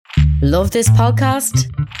Love this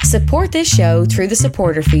podcast? Support this show through the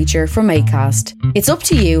supporter feature from Acast. It's up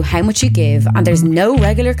to you how much you give and there's no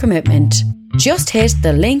regular commitment. Just hit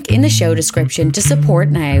the link in the show description to support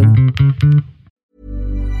now.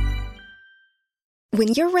 When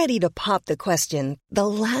you're ready to pop the question, the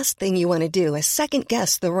last thing you want to do is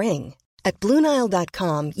second-guess the ring. At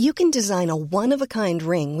BlueNile.com, you can design a one-of-a-kind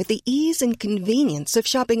ring with the ease and convenience of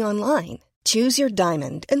shopping online. Choose your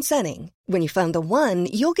diamond and setting. When you find the one,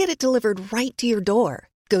 you'll get it delivered right to your door.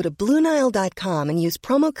 Go to BlueNile.com and use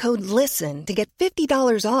promo code LISTEN to get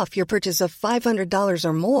 $50 off your purchase of $500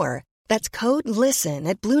 or more. That's code LISTEN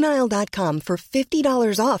at BlueNile.com for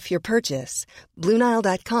 $50 off your purchase.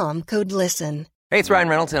 BlueNile.com, code LISTEN. Hey, it's Ryan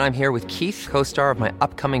Reynolds, and I'm here with Keith, co-star of my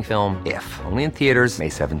upcoming film, If, only in theaters May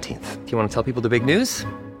 17th. Do you want to tell people the big news?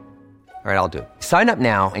 All right, I'll do it. Sign up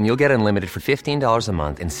now and you'll get unlimited for $15 a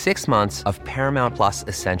month and 6 months of Paramount Plus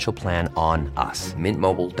Essential Plan on us.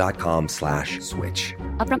 MintMobile.com/switch.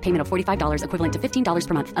 Upfront payment of $45 equivalent to $15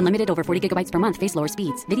 per month. Unlimited over 40 gigabytes per month. Face lower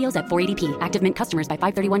speeds. Videos at 480p. Active Mint customers by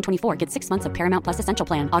 531.24 get 6 months of Paramount Plus Essential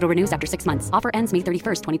Plan. Auto renews after 6 months. Offer ends May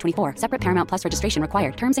 31st, 2024. Separate Paramount Plus registration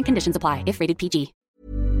required. Terms and conditions apply if rated PG.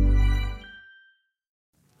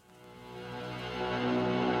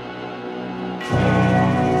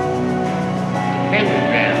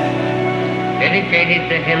 Pentagram, dedicated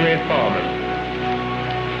to Henry Foreman.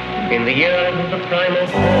 In the years of the primal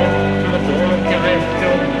force and the dawn of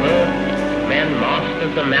terrestrial birth, man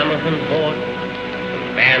mastered the mammoth and horde,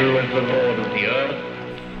 and man was the lord of the earth.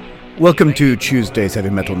 Welcome to Tuesday's Heavy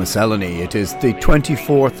Metal Miscellany. It is the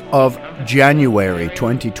 24th of January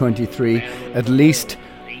 2023, at least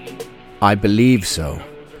I believe so.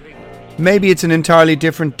 Maybe it's an entirely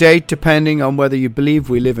different date depending on whether you believe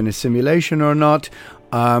we live in a simulation or not.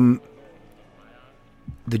 The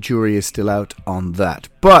jury is still out on that.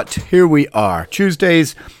 But here we are.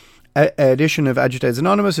 Tuesday's edition of Agitators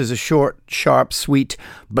Anonymous is a short, sharp, sweet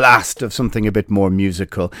blast of something a bit more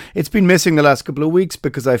musical. It's been missing the last couple of weeks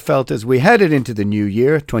because I felt as we headed into the new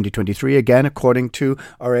year, 2023 again, according to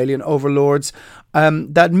our alien overlords,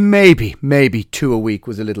 that maybe 2 a week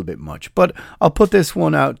was a little bit much. But I'll put this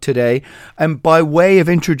one out today, and by way of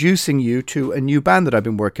introducing you to a new band that I've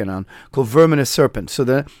been working on called Verminous Serpent. So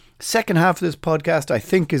the second half of this podcast, I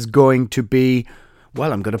think, is going to be,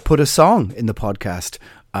 well, I'm going to put a song in the podcast.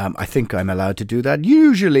 I think I'm allowed to do that.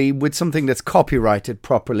 Usually with something that's copyrighted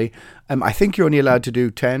properly, I think you're only allowed to do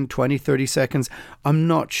 10, 20, 30 seconds. I'm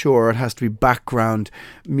not sure. It has to be background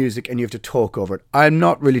music and you have to talk over it. I'm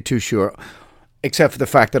not really too sure, except for the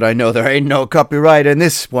fact that I know there ain't no copyright in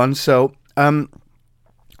this one. So I'm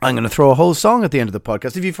going to throw a whole song at the end of the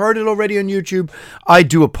podcast. If you've heard it already on YouTube, I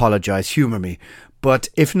do apologize. Humor me. But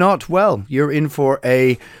if not, well, you're in for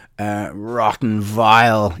a rotten,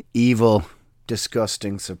 vile, evil,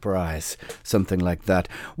 disgusting surprise, something like that.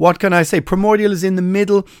 What can I say? Primordial is in the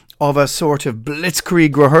middle of a sort of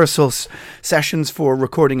blitzkrieg rehearsal sessions for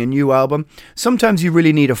recording a new album. Sometimes you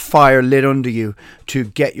really need a fire lit under you to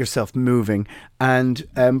get yourself moving. And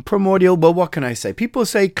Primordial, well, what can I say? People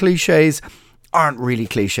say cliches aren't really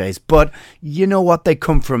cliches, but you know what? They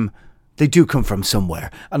do come from somewhere.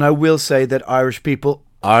 And I will say that Irish people,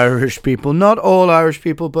 not all Irish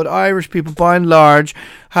people, but Irish people by and large,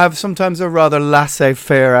 have sometimes a rather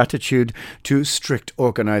laissez-faire attitude to strict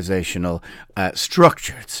organisational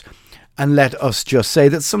structures. And let us just say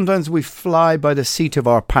that sometimes we fly by the seat of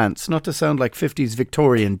our pants. Not to sound like 50s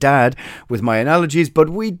Victorian dad with my analogies,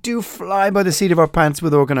 but we do fly by the seat of our pants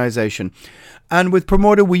with organisation. And with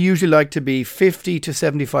Primordial, we usually like to be 50 to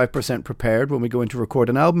 75% prepared when we go in to record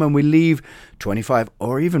an album, and we leave 25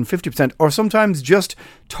 or even 50%, or sometimes just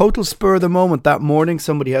total spur of the moment. That morning,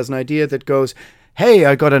 somebody has an idea that goes, hey,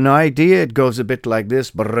 I got an idea. It goes a bit like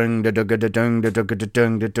this, which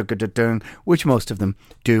most of them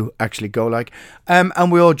do actually go like.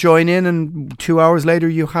 And we all join in, and 2 hours later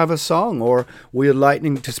you have a song. Or Wheel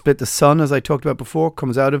Lightning to Split the Sun, as I talked about before,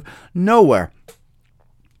 comes out of nowhere.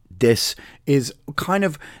 This is kind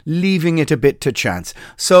of leaving it a bit to chance.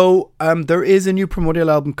 So there is a new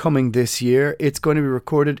Primordial album coming this year. It's going to be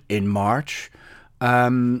recorded in March.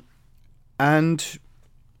 And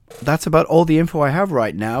that's about all the info I have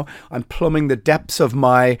right now. I'm plumbing the depths of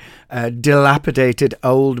my dilapidated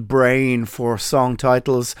old brain for song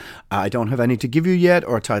titles. I don't have any to give you yet,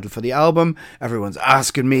 or a title for the album. Everyone's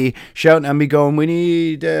asking me, shouting at me, going, we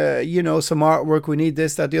need, some artwork. We need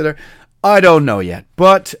this, that, the other. I don't know yet,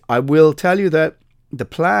 but I will tell you that the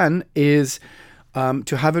plan is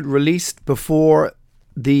to have it released before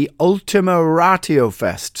the Ultima Ratio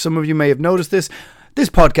Fest. Some of you may have noticed this. This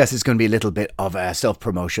podcast is going to be a little bit of a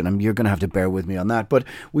self-promotion, and you're going to have to bear with me on that. But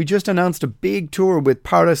we just announced a big tour with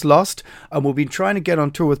Paradise Lost, and we've been trying to get on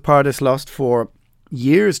tour with Paradise Lost for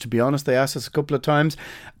years, to be honest. They asked us a couple of times,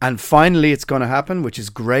 and finally it's going to happen, which is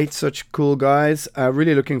great. Such cool guys.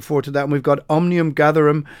 Really looking forward to that. And we've got Omnium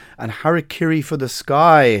Gatherum and Harakiri for the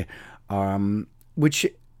Sky, which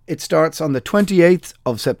it starts on the 28th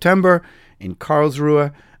of September in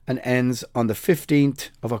Karlsruhe and ends on the 15th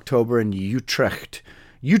of October in Utrecht.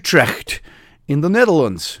 Utrecht in the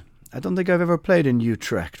Netherlands. I don't think I've ever played in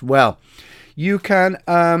Utrecht. Well, you can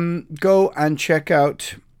go and check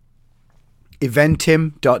out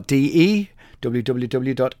eventim.de,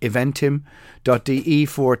 www.eventim.de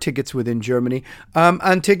for tickets within Germany.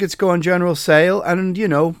 And tickets go on general sale. And, you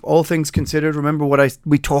know, all things considered, remember what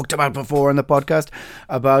we talked about before in the podcast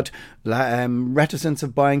about reticence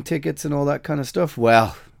of buying tickets and all that kind of stuff?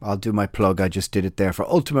 Well, I'll do my plug. I just did it there for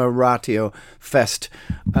Ultima Ratio Fest.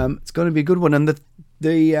 It's going to be a good one. And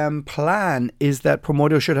the plan is that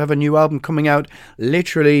Primordial should have a new album coming out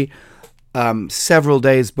literally several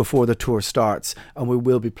days before the tour starts, and we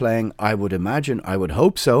will be playing, I would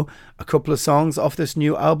hope so, a couple of songs off this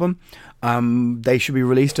new album. They should be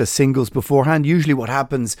released as singles beforehand. Usually what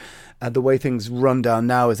happens, the way things run down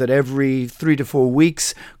now, is that every 3 to 4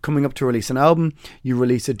 weeks coming up to release an album, you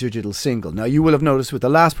release a digital single. Now you will have noticed with the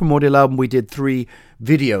last Primordial album we did 3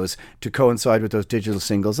 videos to coincide with those digital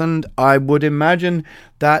singles, and I would imagine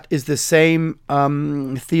that is the same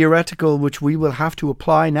theoretical which we will have to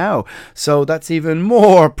apply now. So that's even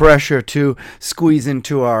more pressure to squeeze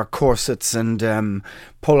into our corsets and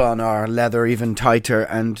pull on our leather even tighter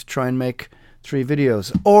and try and make 3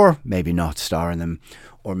 videos, or maybe not star in them,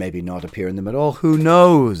 or maybe not appear in them at all. Who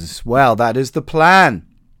knows? Well, that is the plan.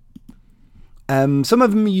 Some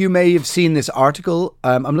of you may have seen this article.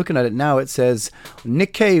 I'm looking at it now. It says,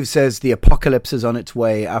 Nick Cave says the apocalypse is on its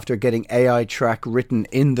way after getting AI track written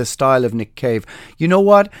in the style of Nick Cave. You know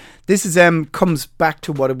what? This is comes back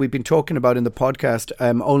to what we've been talking about in the podcast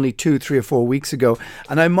only 2, 3 or 4 weeks ago.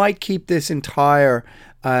 And I might keep this entire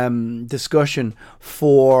discussion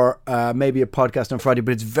for maybe a podcast on Friday,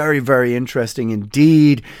 but it's very, very interesting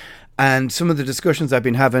indeed. And some of the discussions I've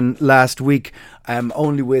been having last week,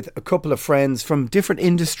 only with a couple of friends from different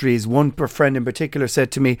industries. One friend in particular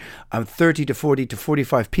said to me, 30 to 40 to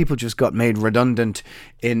 45 people just got made redundant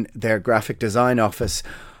in their graphic design office.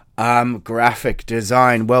 Graphic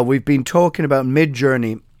design. Well, we've been talking about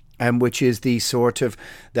Midjourney, which is the sort of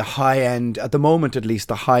the high-end, at the moment at least,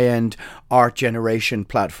 the high-end art generation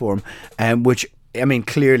platform, which, I mean,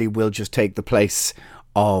 clearly will just take the place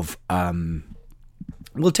of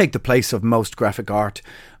most graphic art,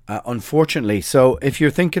 unfortunately. So if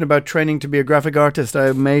you're thinking about training to be a graphic artist,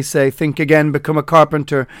 I may say think again, become a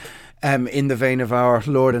carpenter, in the vein of our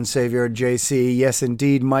Lord and Saviour JC. Yes,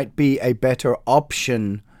 indeed, might be a better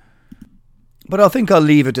option. But I think I'll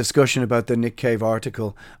leave a discussion about the Nick Cave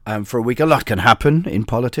article for a week. A lot can happen in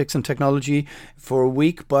politics and technology for a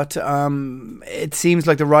week, but it seems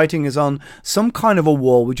like the writing is on some kind of a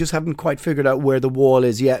wall. We just haven't quite figured out where the wall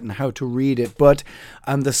is yet and how to read it. But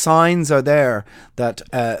the signs are there that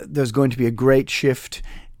there's going to be a great shift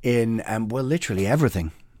in, well, literally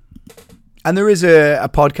everything. And there is a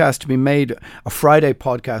podcast to be made, a Friday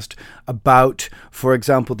podcast about, for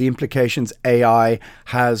example, the implications AI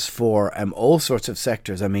has for all sorts of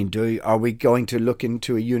sectors. I mean, are we going to look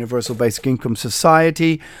into a universal basic income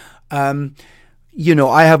society? You know,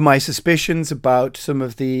 I have my suspicions about some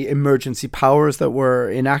of the emergency powers that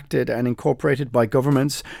were enacted and incorporated by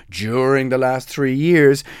governments during the last 3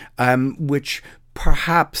 years, which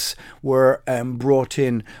perhaps were brought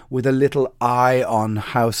in with a little eye on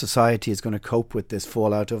how society is going to cope with this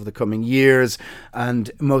fallout over the coming years,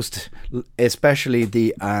 and most especially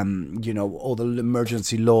the all the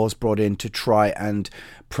emergency laws brought in to try and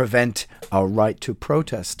prevent our right to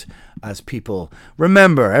protest as people.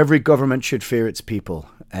 Remember, every government should fear its people.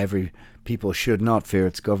 Every people should not fear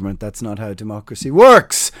its government. That's not how democracy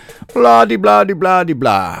works. Blah de blah de blah de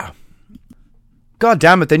blah. God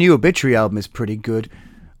damn it, the new Obituary album is pretty good.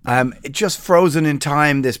 Just frozen in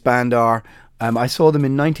time, this band are. I saw them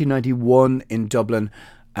in 1991 in Dublin,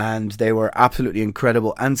 and they were absolutely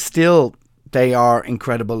incredible. And still, they are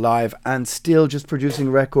incredible live, and still just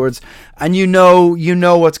producing records. And you know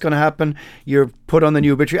what's going to happen. You're put on the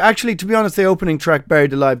new Obituary. Actually, to be honest, the opening track,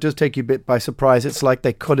 Buried Alive, does take you a bit by surprise. It's like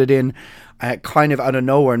they cut it in kind of out of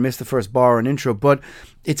nowhere and missed the first bar and intro. But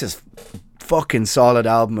it's a fucking solid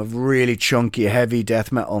album of really chunky, heavy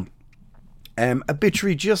death metal.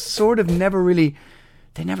 Obituary just sort of never really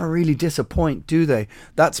they never really disappoint, do they?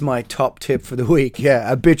 That's my top tip for the week.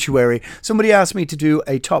 Yeah, Obituary. Somebody asked me to do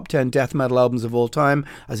a top 10 death metal albums of all time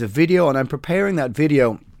as a video, and I'm preparing that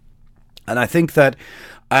video. And I think that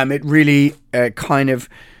it really kind of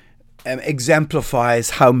exemplifies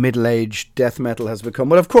how middle-aged death metal has become.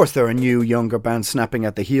 Well, of course, there are new, younger bands snapping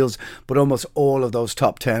at the heels, but almost all of those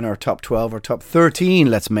top 10 or top 12 or top 13,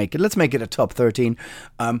 let's make it a top 13,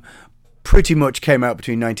 pretty much came out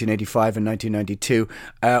between 1985 and 1992.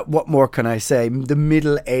 What more can I say? The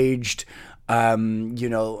middle-aged,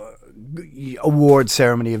 award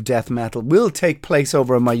ceremony of death metal will take place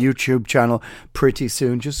over on my YouTube channel pretty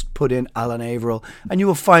soon. Just put in Alan Averill and you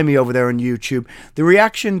will find me over there on YouTube. The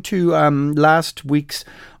reaction to last week's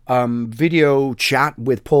video chat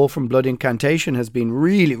with Paul from Blood Incantation has been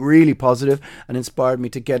really, really positive and inspired me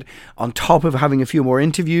to get on top of having a few more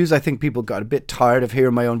interviews. I think people got a bit tired of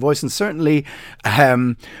hearing my own voice, and certainly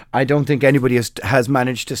I don't think anybody has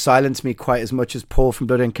managed to silence me quite as much as Paul from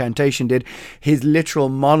Blood Incantation did. His literal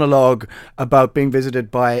monologue about being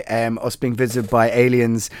visited by us being visited by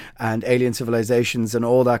aliens and alien civilizations and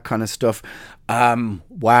all that kind of stuff.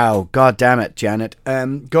 Wow, god damn it, Janet.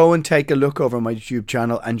 Go and take a look over on my YouTube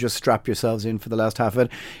channel and just strap yourselves in for the last half of it.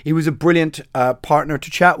 He was a brilliant partner to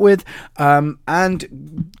chat with,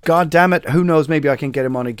 and god damn it, who knows, maybe I can get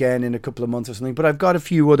him on again in a couple of months or something. But I've got a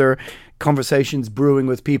few other conversations brewing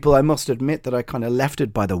with people. I must admit that I kind of left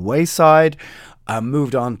it by the wayside,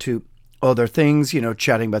 moved on to other things,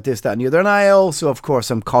 chatting about this, that and the other. And I also, of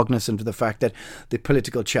course, am cognizant of the fact that the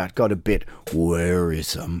political chat got a bit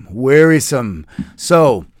wearisome.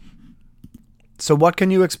 So what can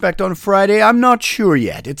you expect on Friday? I'm not sure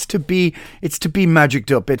yet. It's to be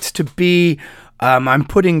magicked up. It's to be, I'm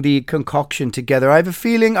putting the concoction together. I have a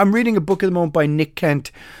feeling, I'm reading a book at the moment by Nick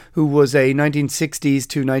Kent, who was a 1960s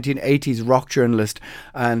to 1980s rock journalist.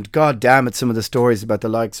 And god damn it, some of the stories about the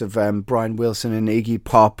likes of Brian Wilson and Iggy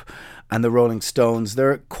Pop and the Rolling Stones,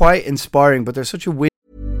 they're quite inspiring, but they're such a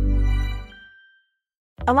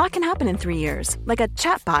A lot can happen in 3 years, like a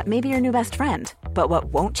chatbot may be your new best friend. But what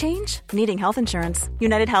won't change? Needing health insurance.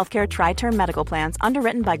 United Healthcare Tri-Term Medical Plans,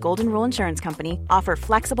 underwritten by Golden Rule Insurance Company, offer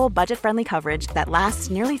flexible, budget-friendly coverage that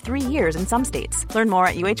lasts nearly 3 years in some states. Learn more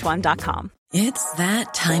at uh1.com. It's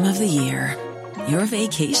that time of the year. Your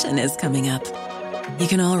vacation is coming up. You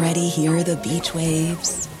can already hear the beach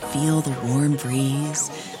waves, feel the warm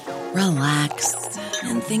breeze, relax,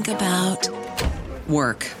 and think about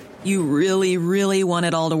work. You really, really want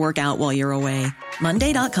it all to work out while you're away.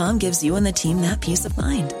 Monday.com gives you and the team that peace of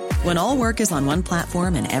mind. When all work is on one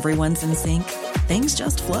platform and everyone's in sync, things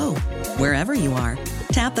just flow. Wherever you are,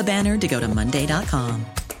 tap the banner to go to Monday.com.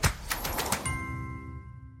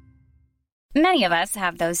 Many of us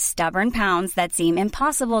have those stubborn pounds that seem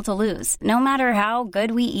impossible to lose, no matter how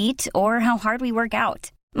good we eat or how hard we work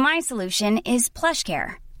out. My solution is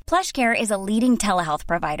PlushCare. PlushCare is a leading telehealth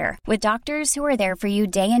provider with doctors who are there for you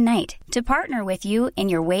day and night to partner with you in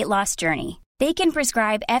your weight loss journey. They can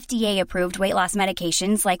prescribe FDA-approved weight loss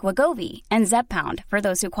medications like Wegovy and Zepbound for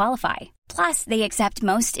those who qualify. Plus, they accept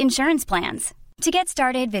most insurance plans. To get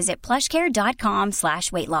started, visit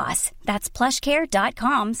plushcare.com/weightloss. That's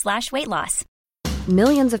plushcare.com/weightloss.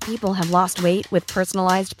 Millions of people have lost weight with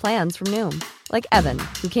personalized plans from Noom. Like Evan,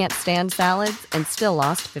 who can't stand salads and still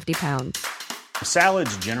lost 50 pounds.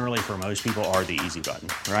 Salads generally for most people are the easy button,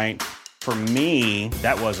 right? For me,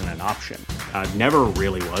 that wasn't an option. I never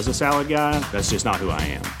really was a salad guy. That's just not who I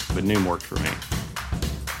am. But Noom worked for me.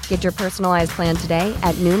 Get your personalized plan today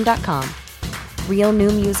at Noom.com. Real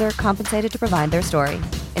Noom user compensated to provide their story.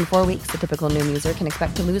 In 4 weeks, the typical Noom user can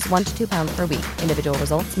expect to lose 1 to 2 pounds per week. Individual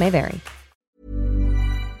results may vary.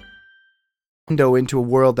 Into a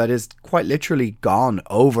world that is quite literally gone,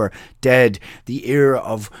 over, dead. The era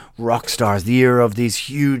of rock stars, the era of these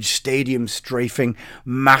huge stadium strafing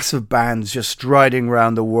massive bands just striding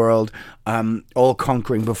around the world, all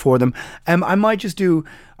conquering before them. I might just do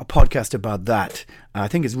a podcast about that. I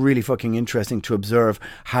think it's really fucking interesting to observe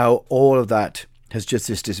how all of that has just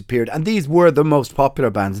disappeared. And these were the most popular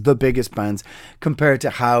bands, the biggest bands, compared to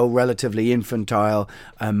how relatively infantile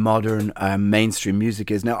modern mainstream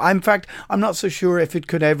music is now. In fact, I'm not so sure if it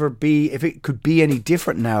could be any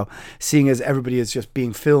different now, seeing as everybody is just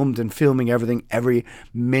being filmed and filming everything every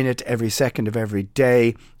minute, every second of every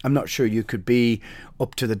day. I'm not sure you could be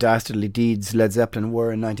up to the dastardly deeds Led Zeppelin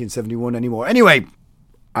were in 1971 anymore. Anyway,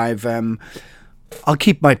 I'll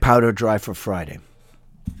keep my powder dry for Friday.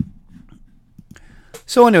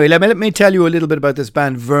 So anyway, let me tell you a little bit about this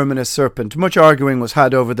band, Verminous Serpent. Much arguing was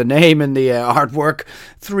had over the name and the artwork.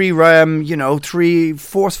 Three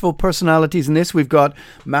forceful personalities in this. We've got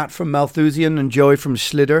Matt from Malthusian and Joey from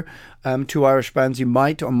Slither. two Irish bands you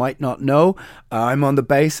might or might not know. I'm on the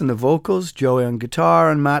bass and the vocals, Joey on guitar,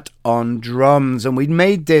 and Matt on drums. And we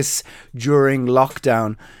made this during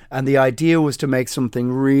lockdown. And the idea was to make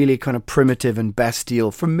something really kind of primitive and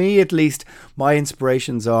bestial. For me, at least, my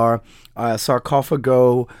inspirations are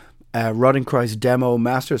Sarcophago, Roddenkreuss demo,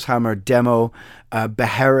 Master's Hammer demo,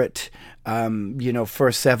 Beherit,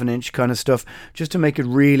 first 7-inch kind of stuff, just to make it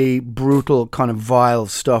really brutal, kind of vile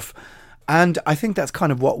stuff. And I think that's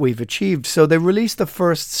kind of what we've achieved. So they released the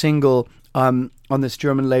first single on this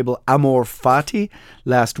German label Amor Fati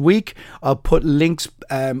last week. I'll put links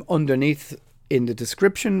underneath in the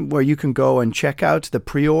description where you can go and check out the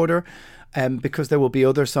pre-order, because there will be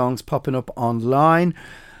other songs popping up online.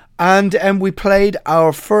 And we played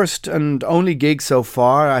our first and only gig so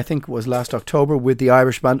far, I think it was last October, with the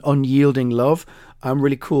Irish band Unyielding Love.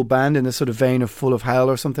 Really cool band in the sort of vein of Full of Hell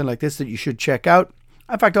or something like this that you should check out.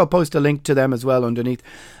 In fact, I'll post a link to them as well underneath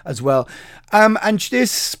as well. And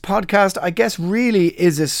this podcast, I guess, really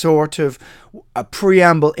is a sort of a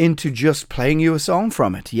preamble into just playing you a song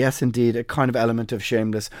from it. Yes, indeed, a kind of element of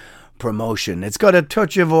shameless promotion. It's got a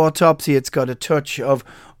touch of Autopsy. It's got a touch of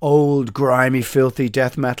old, grimy, filthy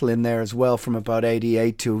death metal in there as well, from about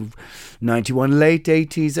 88 to 91, late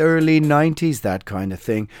 80s, early 90s, that kind of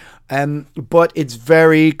thing. But it's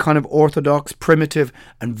very kind of orthodox, primitive,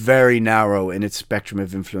 and very narrow in its spectrum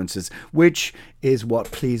of influences, which is what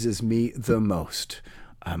pleases me the most.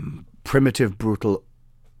 Primitive, brutal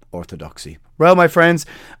orthodoxy. Well, my friends,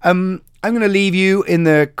 I'm going to leave you in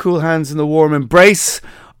the cool hands and the warm embrace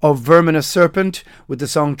of Verminous Serpent with the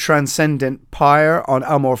song Transcendent Pyre on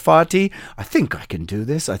Amor Fati. I think I can do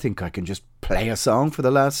this. I think I can just play a song for the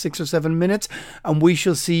last 6 or 7 minutes, and we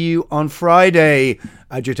shall see you on Friday.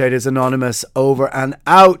 Agitators Anonymous, over and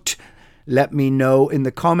out. Let me know in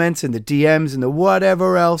the comments, in the DMs, in the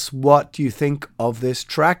whatever else, what do you think of this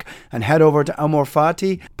track, and head over to Amor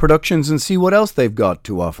Fati Productions and see what else they've got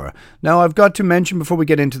to offer. Now, I've got to mention before we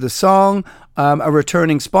get into the song, a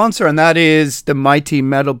returning sponsor, and that is the mighty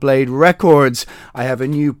Metal Blade Records. I have a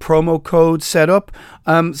new promo code set up,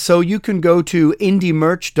 so you can go to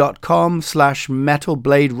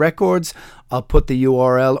indiemerch.com/metalbladerecords. I'll put the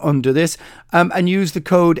URL under this, and use the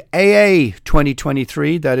code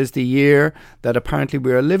AA2023. That is the year that apparently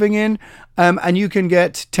we are living in. And you can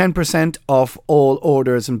get 10% off all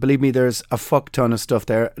orders. And believe me, there's a fuck ton of stuff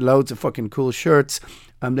there. Loads of fucking cool shirts,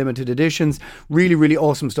 limited editions, really, really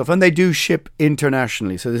awesome stuff. And they do ship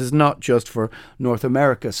internationally. So this is not just for North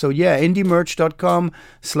America. So yeah,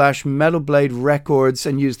 indiemerch.com/metalbladerecords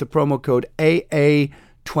and use the promo code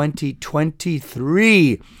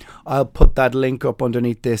AA2023. I'll put that link up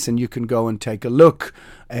underneath this and you can go and take a look.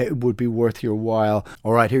 It would be worth your while.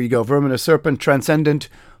 All right, here you go. Verminous Serpent, Transcendent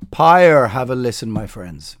Pyre. Have a listen, my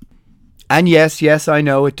friends. And yes, I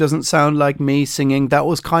know it doesn't sound like me singing. That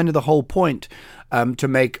was kind of the whole point. To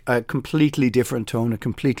make a completely different tone, a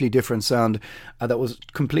completely different sound that was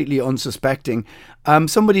completely unsuspecting.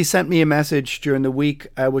 Somebody sent me a message during the week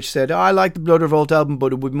which said, I like the Blood Revolt album,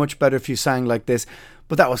 but it would be much better if you sang like this.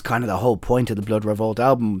 But that was kind of the whole point of the Blood Revolt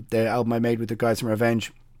album. The album I made with the guys from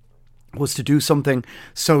Revenge was to do something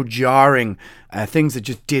so jarring, things that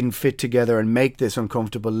just didn't fit together and make this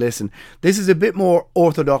uncomfortable listen. This is a bit more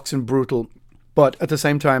orthodox and brutal, but at the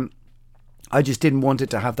same time, I just didn't want it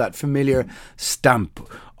to have that familiar stamp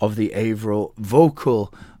of the Avro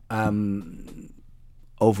vocal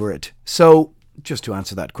over it. So, just to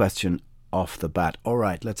answer that question off the bat. All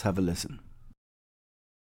right, let's have a listen.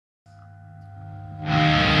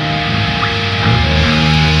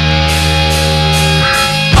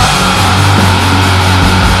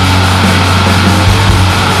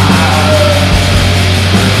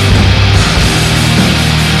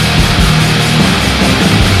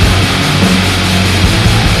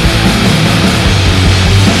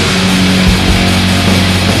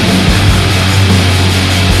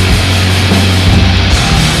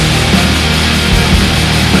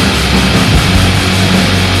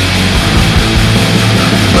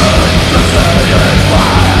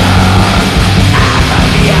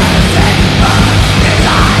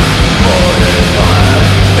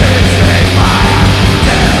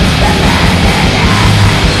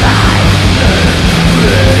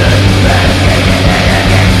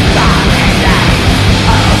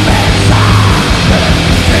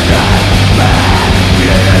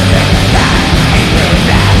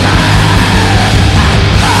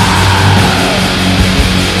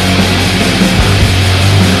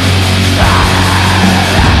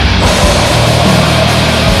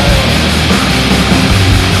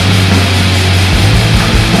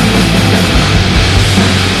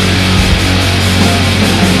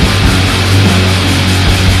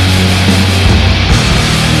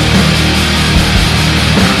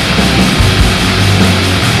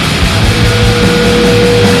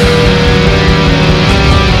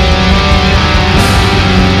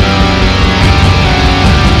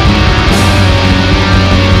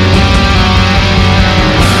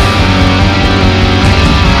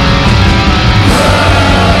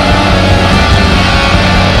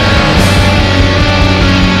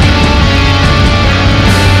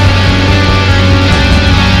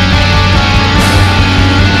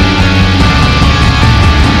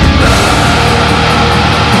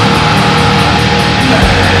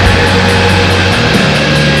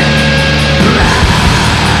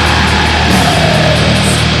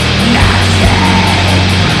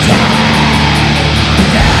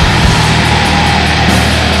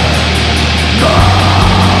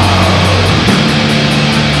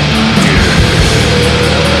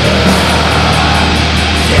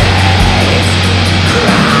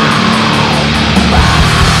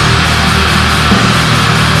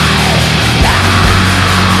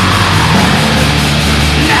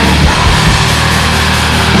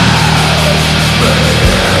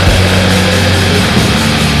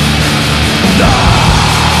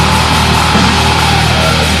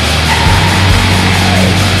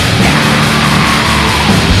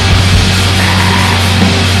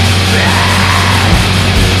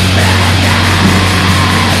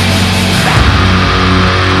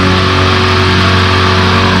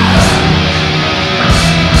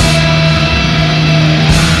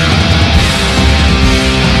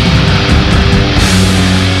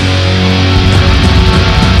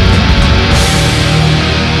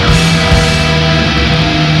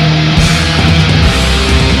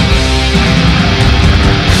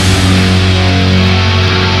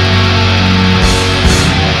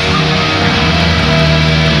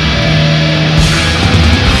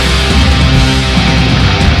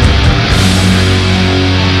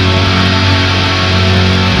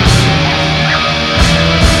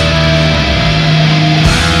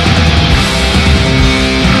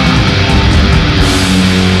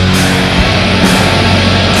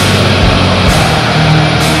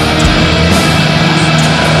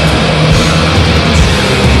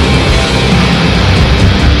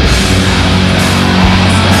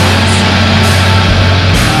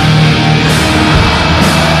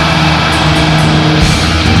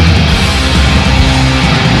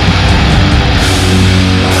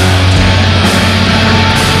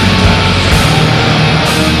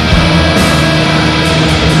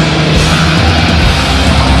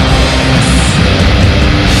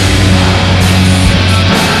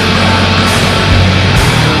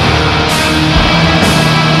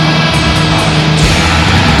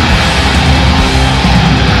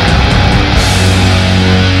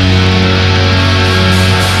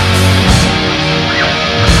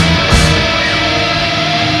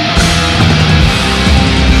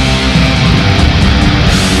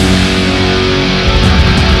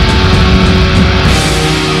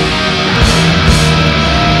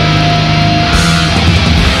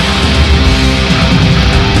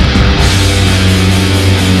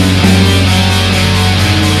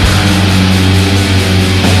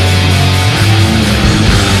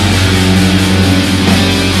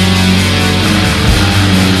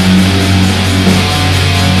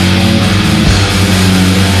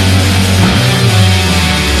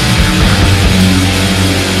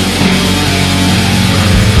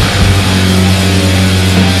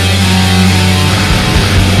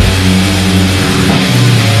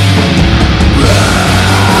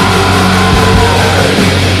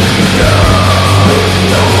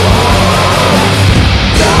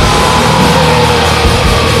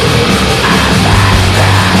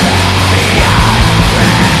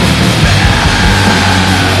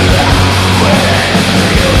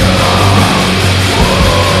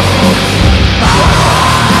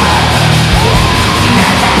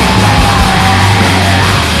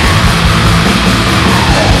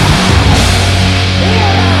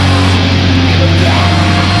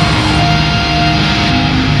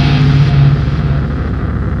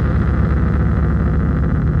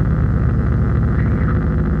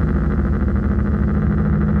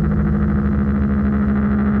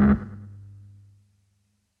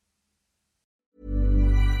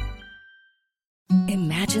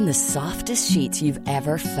 Imagine the softest sheets you've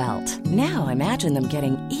ever felt. Now imagine them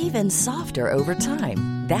getting even softer over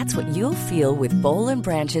time. That's what you'll feel with Boll &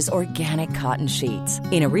 Branch's organic cotton sheets.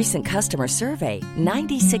 In a recent customer survey,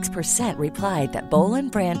 96% replied that Boll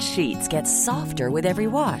 & Branch sheets get softer with every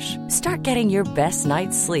wash. Start getting your best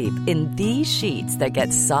night's sleep in these sheets that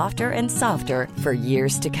get softer and softer for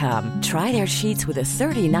years to come. Try their sheets with a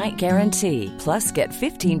 30-night guarantee. Plus, get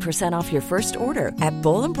 15% off your first order at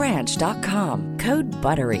bollandbranch.com. Code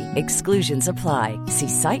BUTTERY. Exclusions apply. See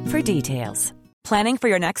site for details. Planning for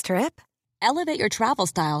your next trip? Elevate your travel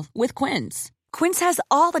style with Quince. Quince has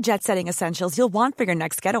all the jet-setting essentials you'll want for your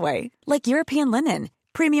next getaway, like European linen,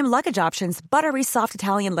 premium luggage options, buttery soft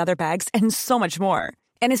Italian leather bags, and so much more.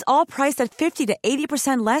 And is all priced at 50 to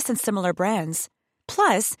 80% less than similar brands.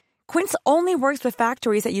 Plus, Quince only works with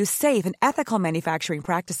factories that use safe and ethical manufacturing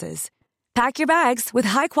practices. Pack your bags with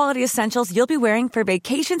high-quality essentials you'll be wearing for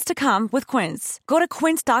vacations to come with Quince. Go to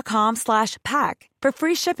quince.com/pack for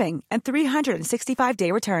free shipping and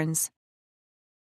 365-day returns.